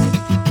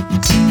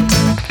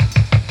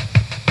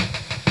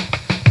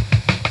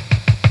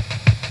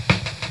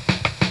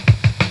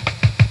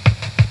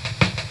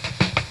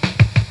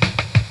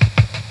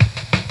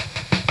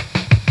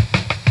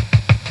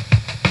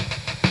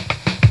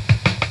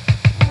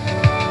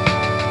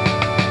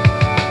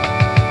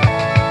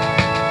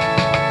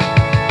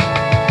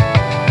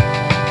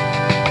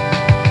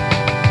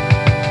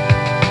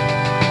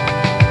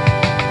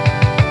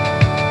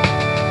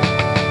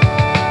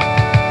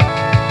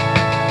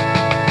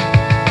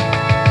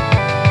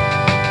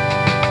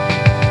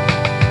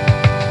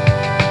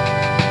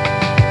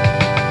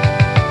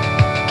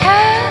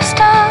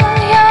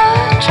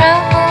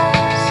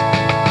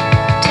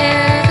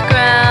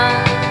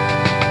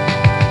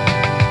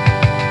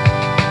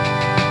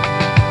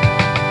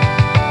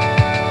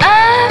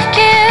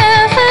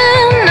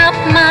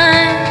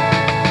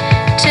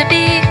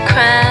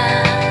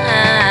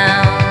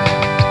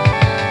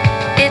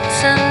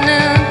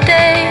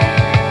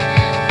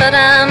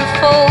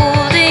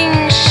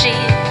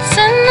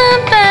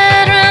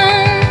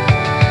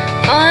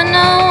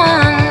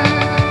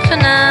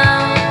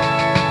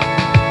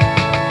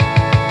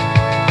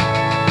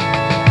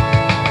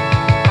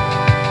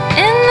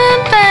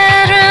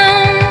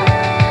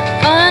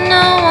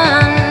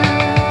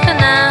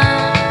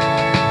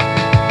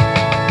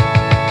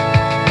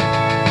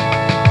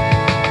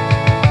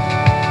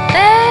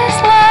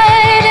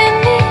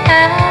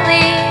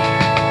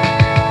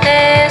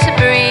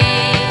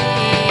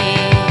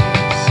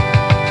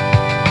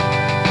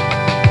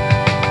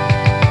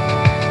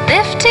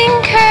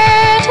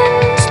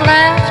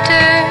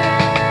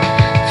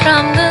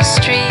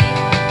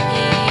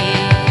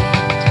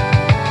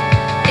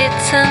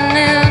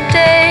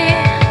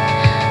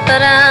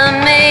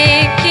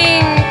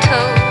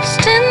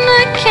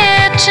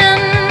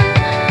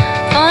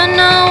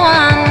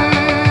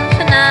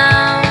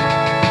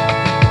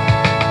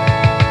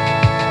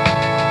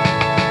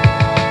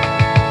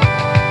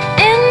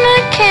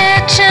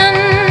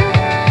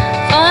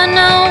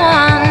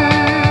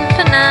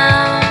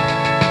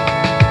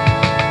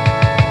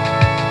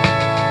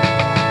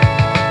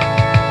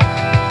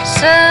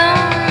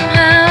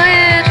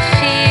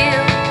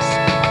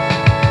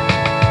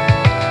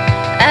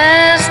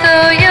 As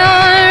though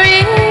you're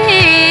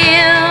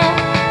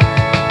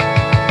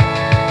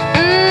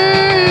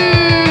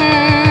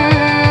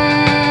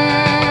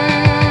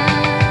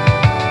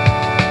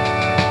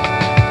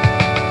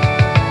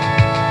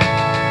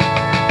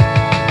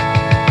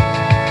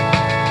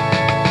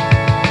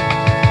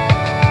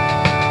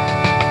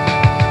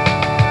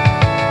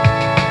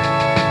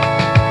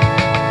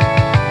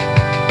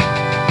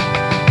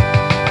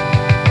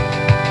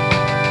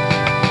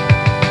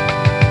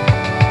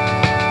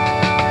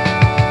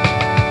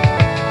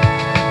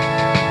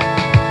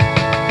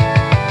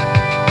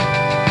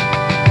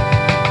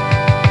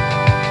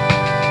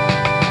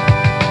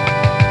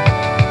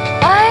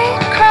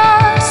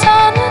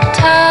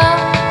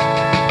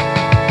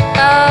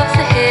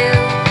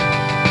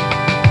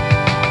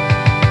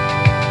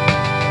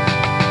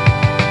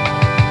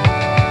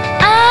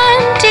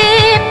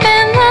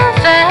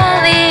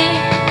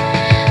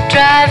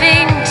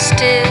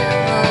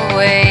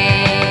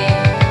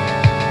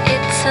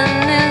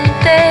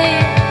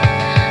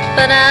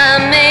but I'm